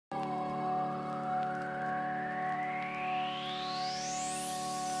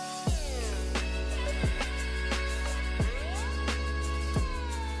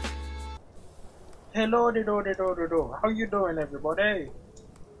Hello, do. How you doing, everybody?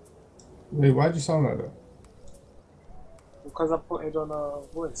 Wait, why'd you sound like that? Because I put it on a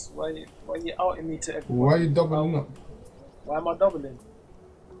voice. Why you outing me to everybody? Why are you doubling up? Why am I doubling?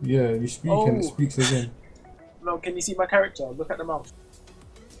 Yeah, you speak and it Oh, speaks again. no, can you see my character? Look at the mouth.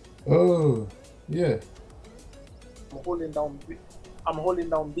 Oh, yeah. I'm holding down B. I'm holding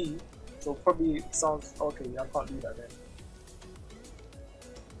down B, so probably sounds okay. I can't do that then.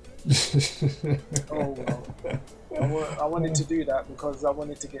 Oh well. I wanted to do that because I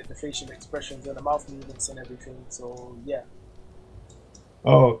wanted to get the facial expressions and the mouth movements and everything. So yeah.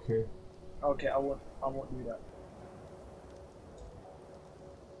 Oh, okay. Okay, I won't do that.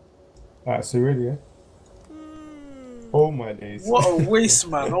 Alright, so ready, yeah? Oh my days. What a waste,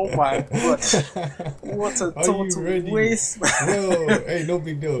 man! Oh my god! What a Are you total ready? waste, man! Well, hey, no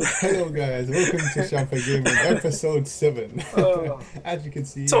big deal. Hello guys, welcome to Chamfer Gaming, episode 7. As you can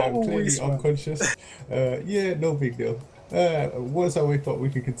see, I'm clearly waste, unconscious. Yeah, no big deal. Once I wake up, we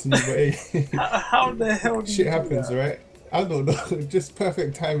can continue, but hey. How the hell do shit you happens, do that? right? I don't know, just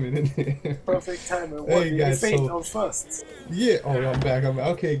perfect timing, innit? Perfect timing. What, Hey did you guys, faint so on first? yeah, oh, I'm back.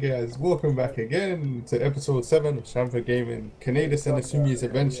 Okay, guys, welcome back again to episode 7 of Chamfer Gaming, Canada's and Asumi's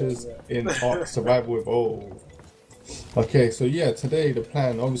adventures in Ark Survival Evolved. Okay, so yeah, today the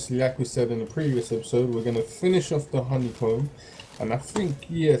plan, obviously, like we said in the previous episode, we're gonna finish off the honeycomb, and I think,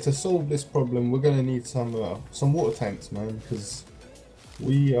 yeah, to solve this problem, we're gonna need some water tanks, man, because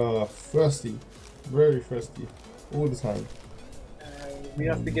we are thirsty, very thirsty, all the time. We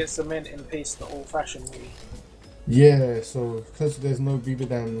have to get cement and paste the old-fashioned way. Yeah, so because there's no beaver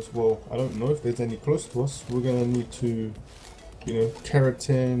dams, well, I don't know if there's any close to us, we're gonna need to, you know,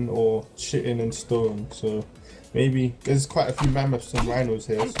 keratin or chitin and stone. So maybe there's quite a few mammoths and rhinos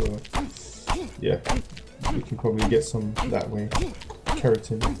here, so yeah, we can probably get some that way.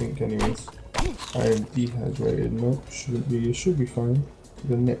 Keratin, I think, anyways. I am dehydrated. No, shouldn't be. It should be fine.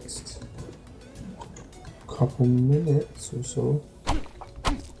 The next couple minutes or so.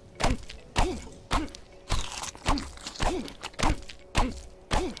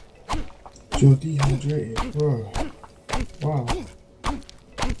 You're dehydrated, bro. Wow.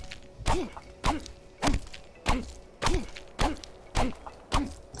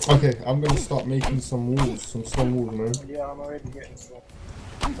 Okay, I'm gonna start making some walls, some stone walls, man. Yeah, I'm already getting some.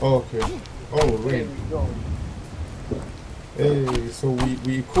 Oh, okay. Oh, There rain. we go. Hey, so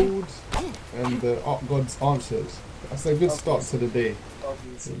we called, and the Ark gods answered. That's a good start to the day.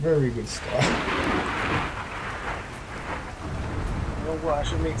 Obviously. A very good start. You know what? I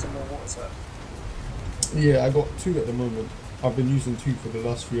should make some more water sir. Yeah, I got 2 at the moment. I've been using 2 for the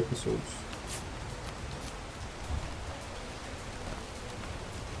last few episodes.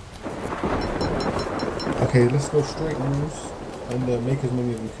 Okay, let's go straight moves and make as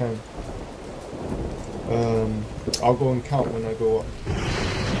many as we can. I'll go and count when I go up.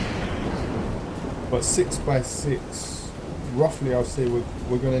 But 6 by 6, roughly I'll say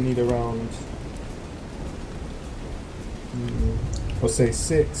we're gonna need around, I'll say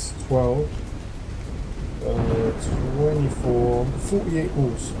 6, 12, 24, 48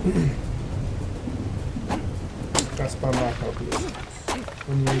 walls. That's by my calculations.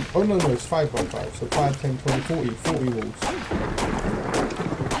 28, oh no, it's 5 by 5, so 5, 10, 20, 40 walls.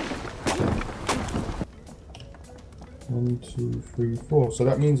 1, 2, 3, 4. So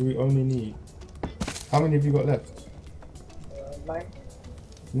that means we only need, how many have you got left? 9.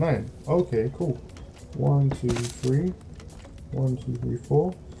 9. Okay, cool. 1, 2, 3. 1, 2, 3,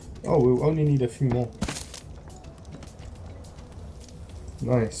 4. Oh, we'll only need a few more.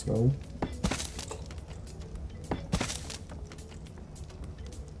 Nice, man.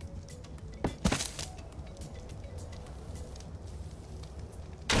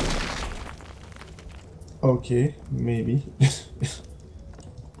 Okay, maybe.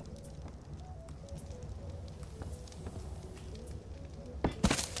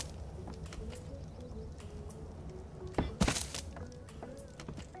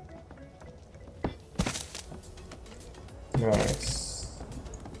 Nice.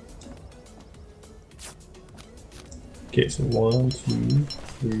 Okay, so 1, 2,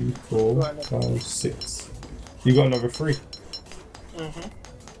 3, 4, 5, 6. You got another 3.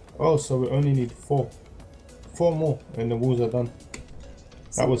 Oh, so we only need 4. 4 more and the walls are done.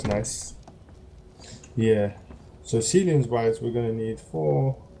 That was nice. Yeah. So ceilings wise, we're gonna need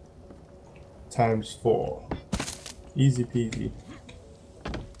 4 times 4. Easy peasy.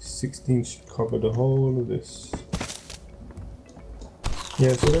 16 should cover the whole of this.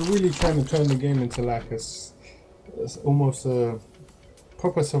 Yeah, so they're really trying to turn the game into like it's almost a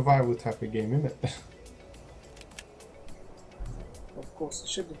proper survival type of game, isn't it? Of course, it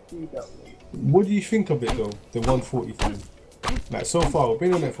shouldn't be that way. What do you think of it though? The 143. Like so far, we've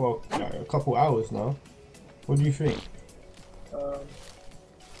been on it for like a couple hours now. What do you think?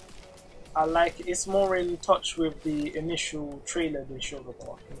 I like it. It's more in touch with the initial trailer they showed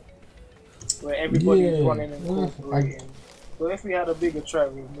about, where everybody's running and cooperating. So if we had a bigger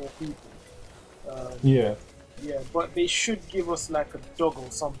trial with more people, yeah, but they should give us like a dog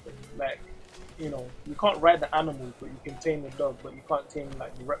or something. Like, you know, you can't ride the animals, but you can tame the dog, but you can't tame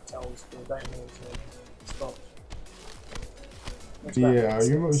like the reptiles or dinos or stuff. Yeah, I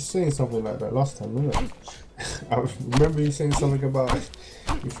remember you saying something like that last time, didn't it? I remember you saying something about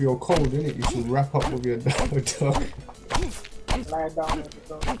if you're cold, innit, you should wrap up with your dog. Lie down with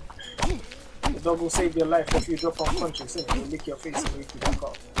the dog. The dog will save your life if you drop unconscious, innit? It will lick your face and wake you back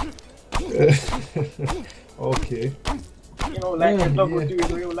up. Okay. You know, like a dog would do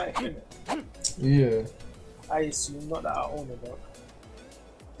in real life, innit? Yeah. I assume, not that I own a dog.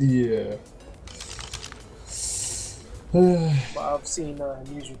 Yeah. But I've seen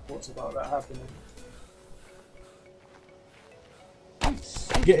news reports about that happening.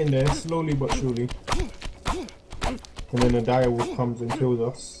 Getting there, slowly but surely. And then a dire wolf comes and kills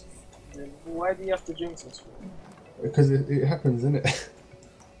us. Then why do you have to jinx us for? Because it happens, innit?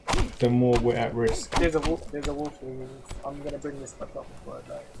 The more we're at risk. There's a wolf here. I'm gonna bring this back up before I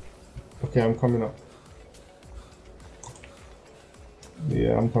die. Okay, I'm coming up.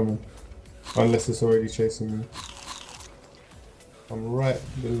 Yeah, I'm coming. Unless it's already chasing me. I'm right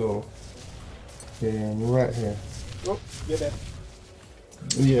below. Yeah, I'm right here. Oh, you're there.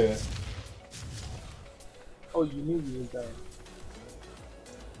 Yeah. Oh, you knew you was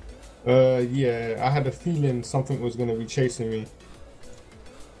dying. Yeah, I had a feeling something was gonna be chasing me.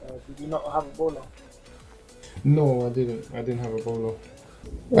 Did you not have a bowler? No, I didn't. I didn't have a bowler.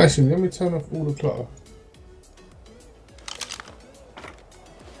 Actually, let me turn off all the clutter.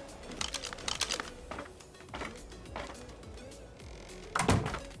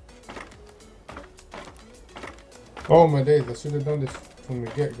 Oh my days, I should have done this from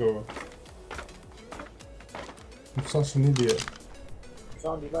the get-go. I'm such an idiot.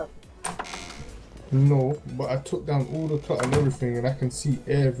 Found you back. No, but I took down all the clutter and everything and I can see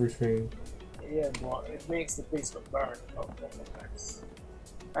everything. Yeah, but it makes the place look barren.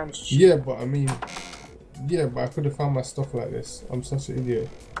 And yeah, but I mean, yeah, but I could have found my stuff like this. I'm such an idiot.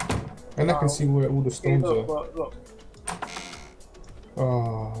 And I can see where all the stones are. Look.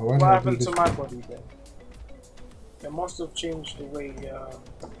 Oh, what happened to my body then? They must have changed the way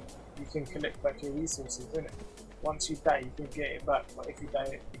you can collect back your resources, innit? Once you die, you can get it back, but if you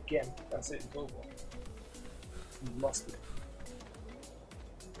die again, that's it, it's over. You lost it.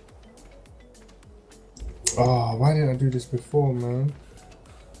 Oh, why didn't I do this before, man?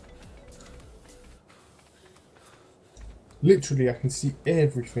 Literally, I can see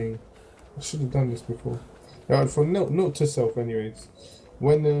everything. I should have done this before. For note to self, anyways.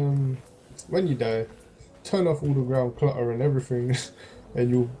 When you die, turn off all the ground clutter and everything, and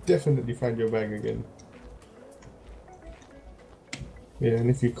you'll definitely find your bag again. Yeah, and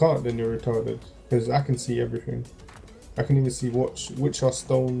if you can't, then you're retarded. Because I can see everything. I can even see which are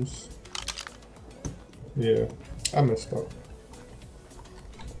stones. Yeah, I messed up.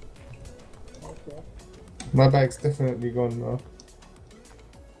 Okay. My bag's definitely gone now.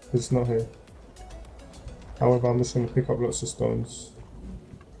 It's not here. However, I'm just going to pick up lots of stones.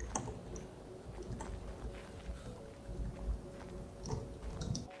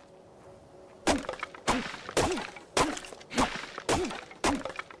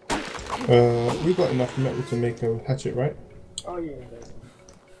 We got enough metal to make a hatchet, right? Oh yeah.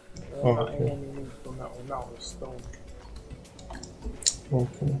 Okay. Any need for metal now, it's stone.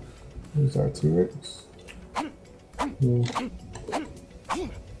 Okay. Is that T-Rex? Yeah.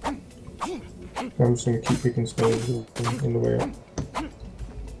 I'm just going to keep picking stones on the way up.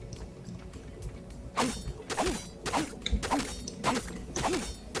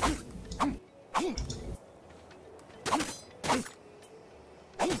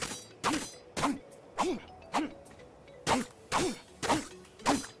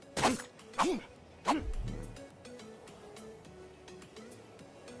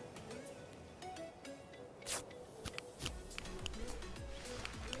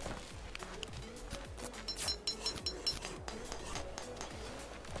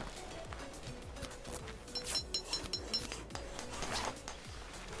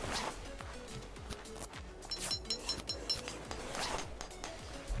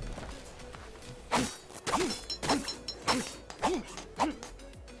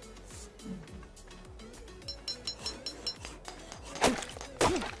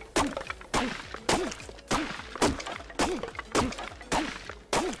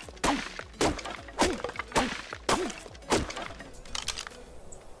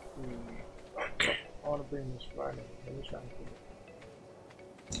 want to bring this right now. Let me try and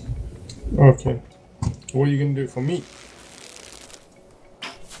kill it. Okay. What are you gonna do for meat?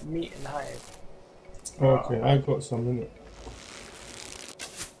 Meat and hive. Okay, I got some in it.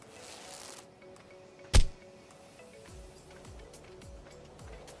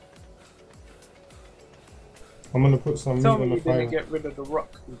 I'm gonna put some meat on the fire. Tell me you didn't get rid of the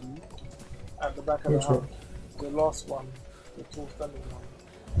rock, did you? At the back of the house. The last one. The tall standing one.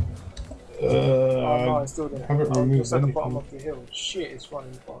 Oh no, it's still there. I haven't removed just at the anything. bottom of the hill. Shit, it's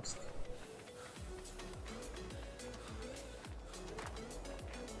running fast.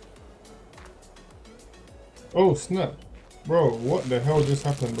 Oh snap. Bro, what the hell just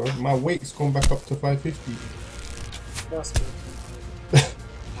happened, bro? My weight's gone back up to 550. That's good.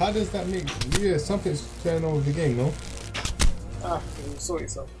 How does that make... Yeah, something's going on with the game, no? Ah, it will sort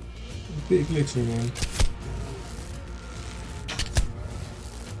itself. Bit glitchy, man.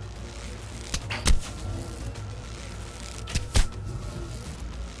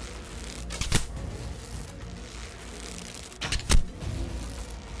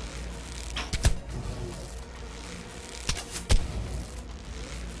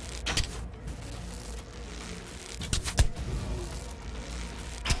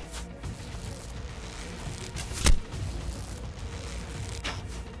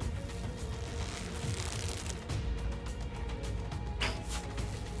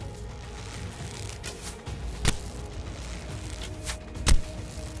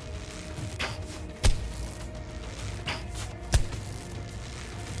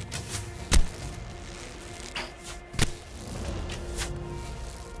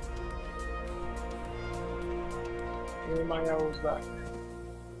 Give me my arrows back.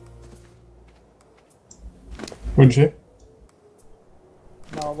 What'd you say?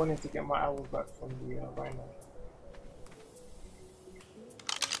 No, I wanted to get my arrows back from the rhino.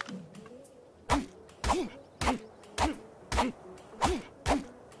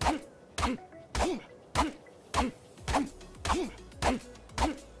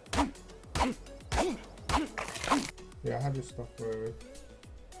 Yeah, I have this stuff already.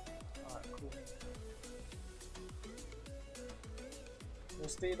 Alright, cool. We'll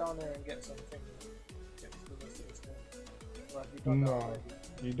stay down there and get something. Get to the rest of this thing. Or have you done that No, already?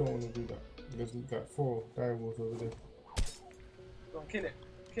 you don't want to do that. There's like 4 direwolves over there. Don't kill it.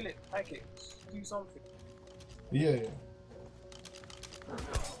 Kill it. Hack it. Do something. Yeah.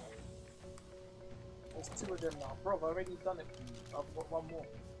 There's 2 of them now. Bro, I've already done it for you. I've got 1 more.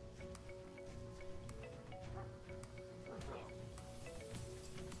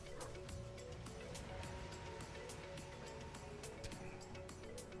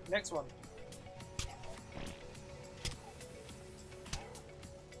 Next one.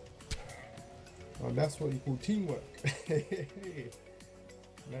 Oh, that's what you call teamwork.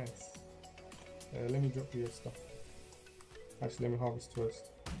 Nice. Let me drop you your stuff. Actually, let me harvest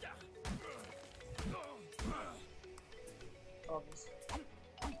first. Harvest.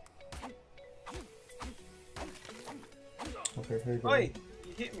 Okay, here you go. Oi!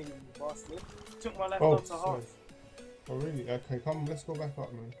 You hit me, you bastard. Took my life Oh, down to sorry. half. Oh, really? Okay, come, let's go back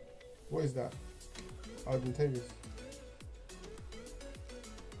up, man. What is that? Advantageous.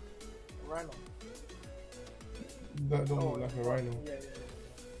 Rhino. That don't look like a rhino. Yeah.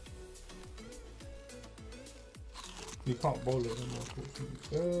 You can't bowl it,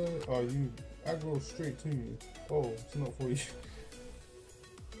 unfortunately. Oh, you aggro straight to me. Oh, it's not for you.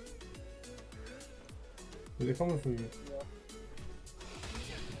 Is it coming for you? Yeah.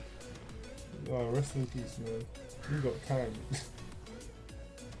 Oh, rest in peace, man. You got canned. You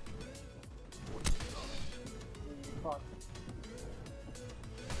can't.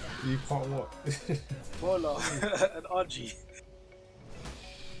 You can't what? Bola. An RG.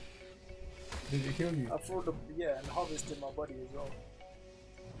 Did it kill you? I threw the, and harvested my body as well.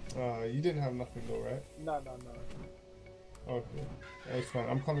 You didn't have nothing though, right? No. Okay, it's fine.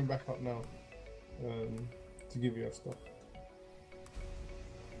 I'm coming back up now to give you that stuff.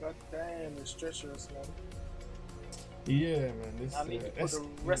 God damn, it's treacherous, man. Yeah, man. This, I need to put the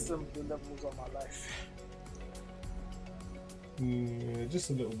rest of the levels on my life. Just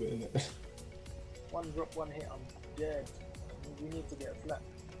a little bit in it. 1 drop, 1 hit, I'm dead. We need to get flat.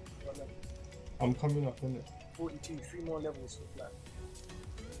 I'm coming up in it. 42, 3 more levels for flat.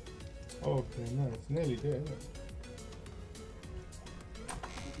 Okay, nice. Nearly there, isn't it?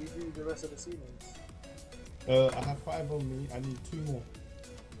 Did you do the rest of the ceilings? I have 5 on me. I need 2 more.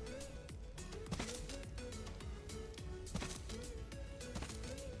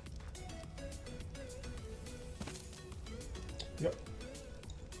 Yep.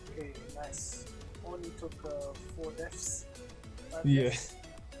 Okay, nice. Only took 4 deaths. 5 Yeah. deaths.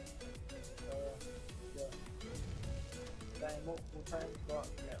 multiple times, but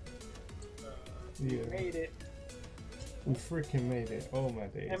yeah. Yeah. We made it. We freaking made it. Oh my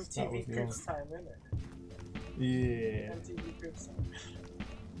days. MTV Cribs time, innit? Yeah. MTV Cribs time.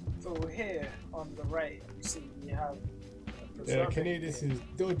 So here on the right, you see we have. Kenny, this is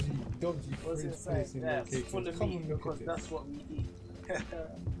dodgy What's inside? That's full of meat because that's what we eat.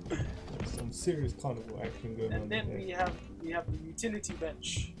 There's some serious carnival action going on. And then we have the utility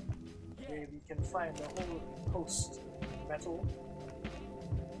bench where we can find a whole host of metal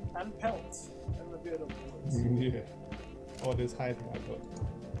and pelts and a bit of woods. Yeah. Oh, there's hiding I got.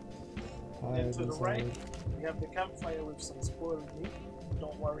 Then to the right, we have the campfire with some spoiled meat.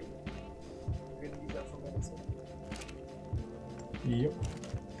 Don't worry, we're gonna use that for medicine. Yep.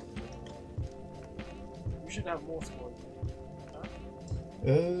 We should have more spoiled meat.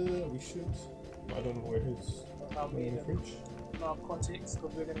 Huh? We should. I don't know where it is. Now In the fridge. narcotics,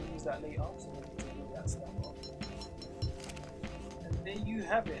 because we're gonna use that later, so we need to do that stuff up. And there you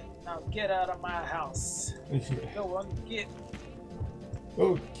have it. Now get out of my house. Yeah. Go on, get.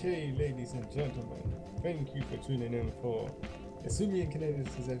 Okay, ladies and gentlemen, thank you for tuning in for Asumi and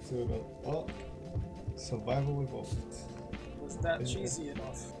Canadian's episode on Ark Survival Evolved. Was that cheesy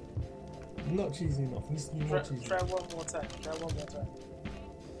enough? Not cheesy enough. Needs to be more cheesy. Try one more time. Try one more time.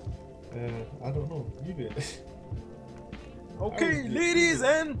 I don't know. You did. Okay, ladies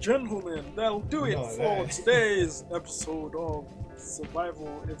and gentlemen, that'll do it for today's episode of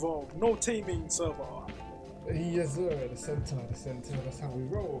Survival Evolved No Taming Server. Yes, sir. The center. That's how we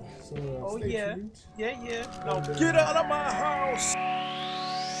roll. So, stay tuned. Yeah. Now get out of my house!